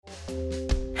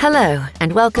Hello,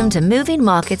 and welcome to Moving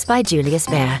Markets by Julius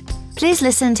Baer. Please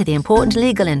listen to the important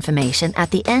legal information at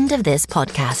the end of this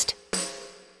podcast.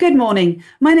 Good morning.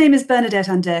 My name is Bernadette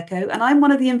Anderko, and I'm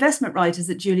one of the investment writers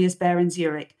at Julius Baer in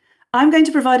Zurich. I'm going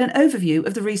to provide an overview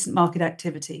of the recent market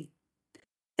activity.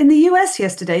 In the US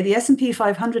yesterday, the S&P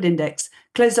 500 index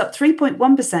closed up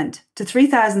 3.1% to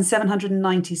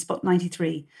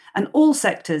 3,790.93, and all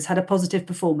sectors had a positive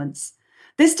performance.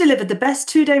 This delivered the best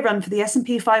two-day run for the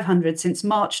S&P 500 since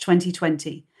March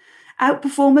 2020.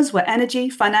 Outperformers were energy,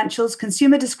 financials,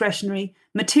 consumer discretionary,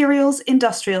 materials,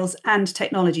 industrials, and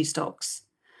technology stocks.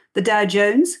 The Dow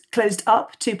Jones closed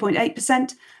up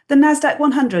 2.8%, the Nasdaq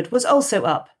 100 was also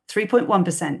up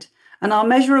 3.1%, and our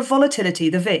measure of volatility,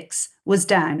 the VIX, was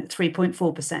down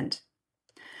 3.4%.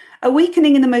 A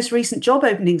weakening in the most recent job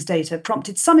openings data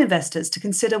prompted some investors to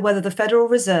consider whether the Federal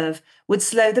Reserve would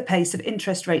slow the pace of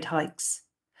interest rate hikes.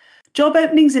 Job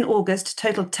openings in August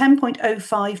totaled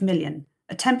 10.05 million,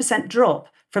 a 10% drop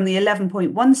from the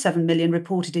 11.17 million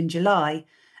reported in July,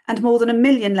 and more than a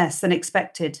million less than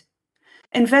expected.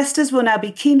 Investors will now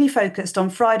be keenly focused on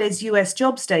Friday's US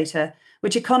jobs data,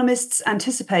 which economists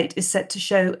anticipate is set to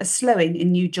show a slowing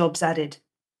in new jobs added.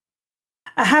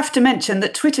 I have to mention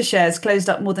that Twitter shares closed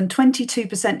up more than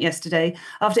 22% yesterday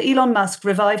after Elon Musk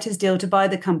revived his deal to buy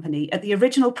the company at the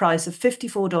original price of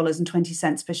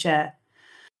 $54.20 per share.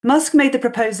 Musk made the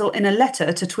proposal in a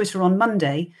letter to Twitter on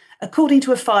Monday, according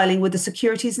to a filing with the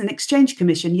Securities and Exchange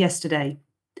Commission yesterday.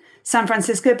 San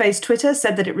Francisco-based Twitter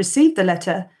said that it received the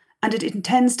letter and it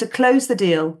intends to close the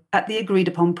deal at the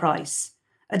agreed-upon price.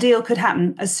 A deal could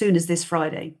happen as soon as this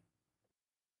Friday.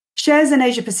 Shares in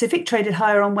Asia-Pacific traded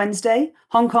higher on Wednesday.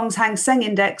 Hong Kong's Hang Seng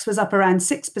Index was up around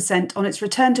 6% on its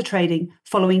return to trading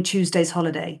following Tuesday's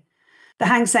holiday. The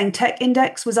Hang Seng Tech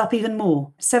Index was up even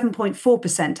more,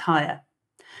 7.4% higher.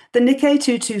 The Nikkei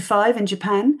 225 in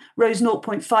Japan rose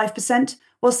 0.5%,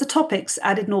 whilst the Topix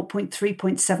added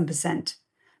 0.3.7%.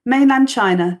 Mainland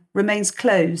China remains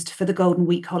closed for the Golden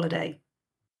Week holiday.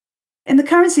 In the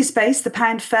currency space, the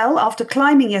pound fell after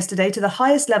climbing yesterday to the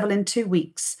highest level in 2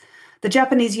 weeks. The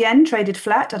Japanese yen traded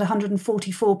flat at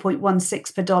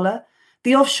 144.16 per dollar.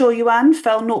 The offshore yuan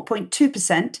fell 0.2% to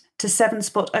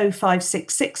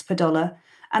 7.0566 per dollar,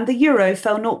 and the euro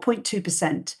fell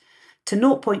 0.2% to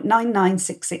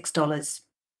 $0.9966.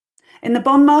 In the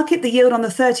bond market, the yield on the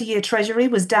 30-year Treasury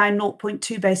was down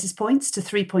 0.2 basis points to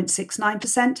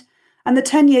 3.69%, and the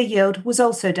 10-year yield was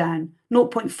also down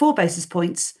 0.4 basis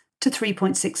points to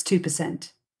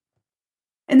 3.62%.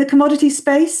 In the commodity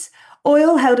space,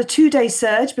 oil held a 2-day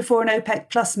surge before an OPEC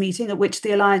Plus meeting at which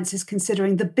the alliance is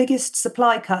considering the biggest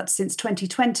supply cut since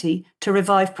 2020 to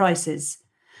revive prices.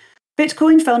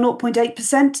 Bitcoin fell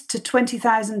 0.8% to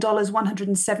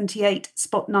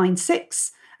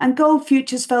 $20,178.96, and gold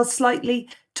futures fell slightly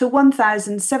to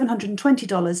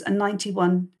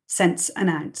 $1,720.91 an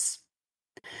ounce.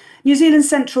 New Zealand's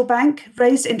central bank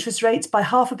raised interest rates by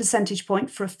 0.5 percentage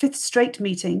point for a 5th straight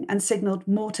meeting and signalled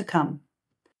more to come.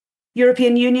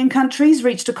 European Union countries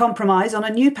reached a compromise on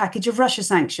a new package of Russia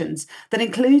sanctions that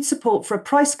includes support for a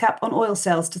price cap on oil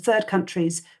sales to third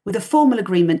countries, with a formal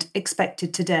agreement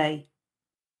expected today.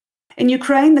 In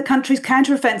Ukraine, the country's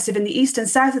counteroffensive in the east and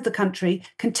south of the country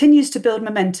continues to build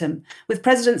momentum, with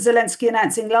President Zelensky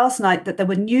announcing last night that there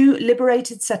were new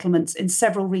liberated settlements in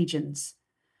several regions.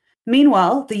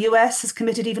 Meanwhile, the US has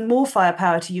committed even more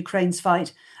firepower to Ukraine's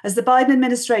fight, as the Biden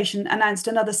administration announced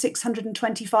another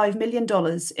 $625 million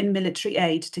in military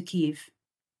aid to Kyiv.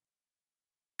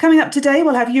 Coming up today,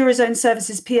 we'll have Eurozone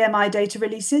Services PMI data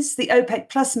releases, the OPEC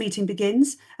Plus meeting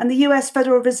begins, and the US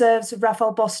Federal Reserve's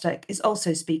Rafal Bostic is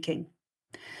also speaking.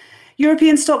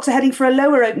 European stocks are heading for a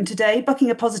lower open today, bucking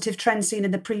a positive trend seen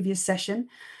in the previous session.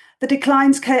 The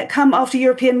declines come after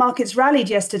European markets rallied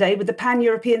yesterday, with the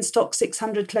Pan-European Stock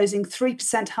 600 closing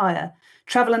 3% higher.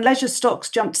 Travel and leisure stocks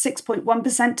jumped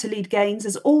 6.1% to lead gains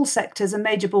as all sectors and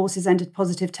major bourses entered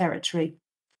positive territory.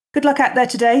 Good luck out there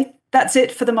today. That's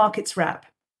it for the markets wrap.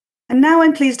 And now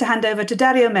I'm pleased to hand over to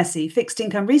Dario Messi, fixed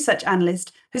income research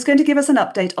analyst, who's going to give us an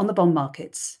update on the bond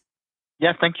markets.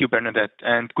 Yeah, thank you, Bernadette,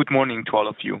 and good morning to all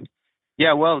of you.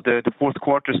 Yeah, well, the fourth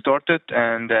quarter started,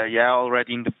 and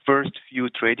already in the first few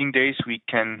trading days, we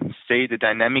can say the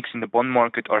dynamics in the bond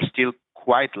market are still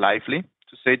quite lively,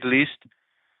 to say the least.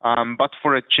 But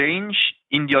for a change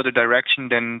in the other direction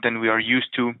than we are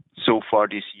used to so far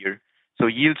this year. So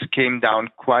yields came down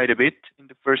quite a bit in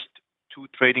the first 2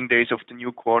 trading days of the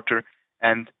new quarter,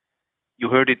 and you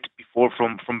heard it before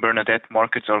from Bernadette,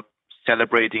 markets are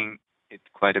celebrating it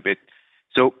quite a bit.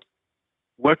 So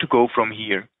where to go from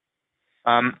here?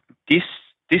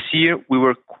 This year we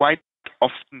were quite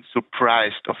often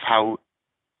surprised of how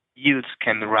yields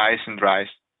can rise and rise,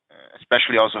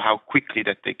 especially also how quickly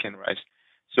that they can rise.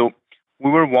 So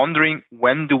we were wondering,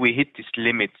 when do we hit these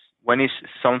limits? When is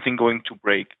something going to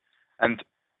break? And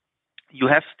you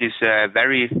have these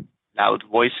very loud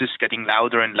voices getting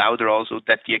louder and louder also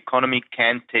that the economy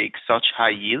can't take such high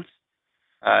yields.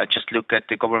 Just look at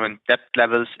the government debt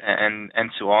levels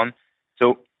and so on.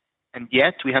 So, and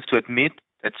yet we have to admit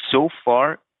that so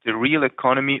far the real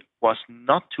economy was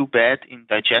not too bad in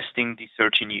digesting the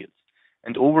surge in yields,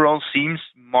 and overall seems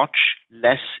much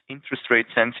less interest rate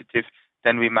sensitive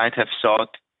than we might have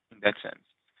thought in that sense.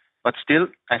 But still,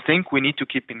 I think we need to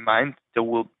keep in mind there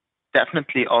will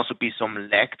definitely also be some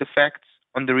lagged effects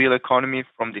on the real economy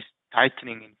from this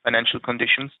tightening in financial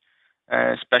conditions,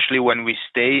 especially when we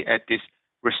stay at this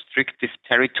restrictive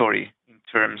territory in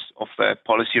terms of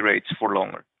policy rates for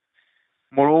longer.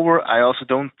 Moreover, I also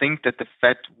don't think that the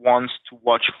Fed wants to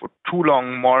watch for too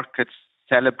long markets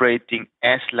celebrating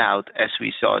as loud as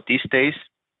we saw these days,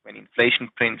 when inflation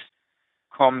prints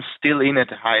come still in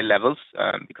at high levels,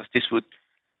 because this would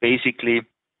basically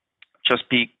just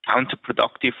be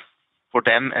counterproductive for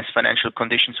them as financial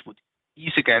conditions would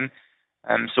ease again.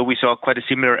 So we saw quite a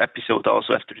similar episode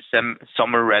also after the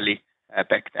summer rally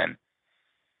back then.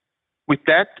 With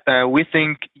that, we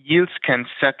think yields can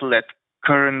settle at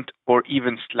current or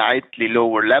even slightly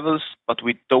lower levels, but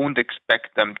we don't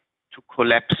expect them to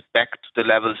collapse back to the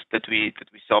levels that we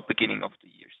saw beginning of the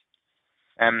years.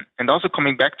 And also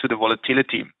coming back to the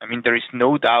volatility, I mean, there is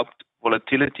no doubt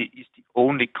volatility is the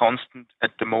only constant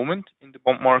at the moment in the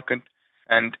bond market,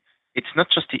 and it's not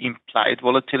just the implied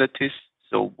volatilities,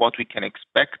 so what we can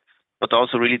expect, but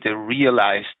also really the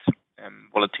realized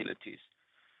volatilities.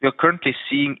 We are currently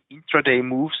seeing intraday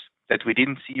moves that we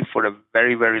didn't see for a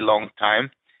very, very long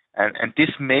time. And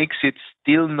this makes it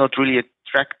still not really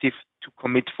attractive to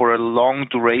commit for a long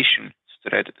duration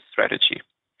strategy.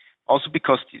 Also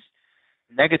because this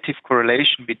negative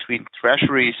correlation between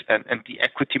treasuries and the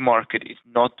equity market is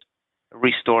not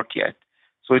restored yet.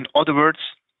 So in other words,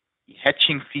 the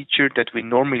hedging feature that we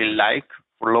normally like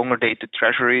for longer dated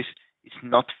treasuries is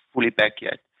not fully back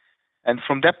yet. And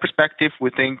from that perspective, we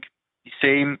think the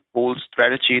same old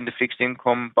strategy in the fixed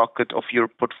income bucket of your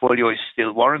portfolio is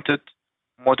still warranted.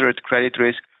 Moderate credit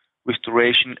risk with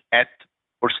duration at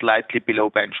or slightly below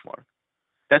benchmark.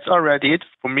 That's already it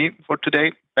for me for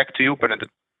today. Back to you, Bernadette.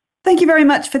 Thank you very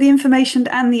much for the information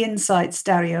and the insights,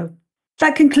 Dario.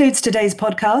 That concludes today's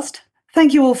podcast.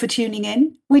 Thank you all for tuning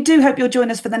in. We do hope you'll join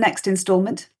us for the next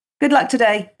instalment. Good luck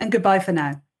today and goodbye for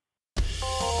now.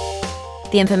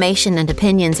 The information and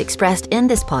opinions expressed in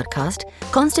this podcast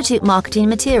constitute marketing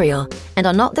material and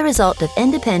are not the result of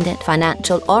independent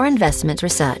financial or investment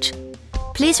research.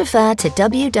 Please refer to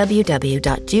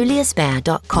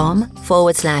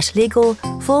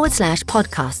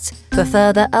www.juliusbaer.com/legal/podcasts for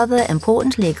further other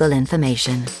important legal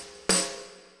information.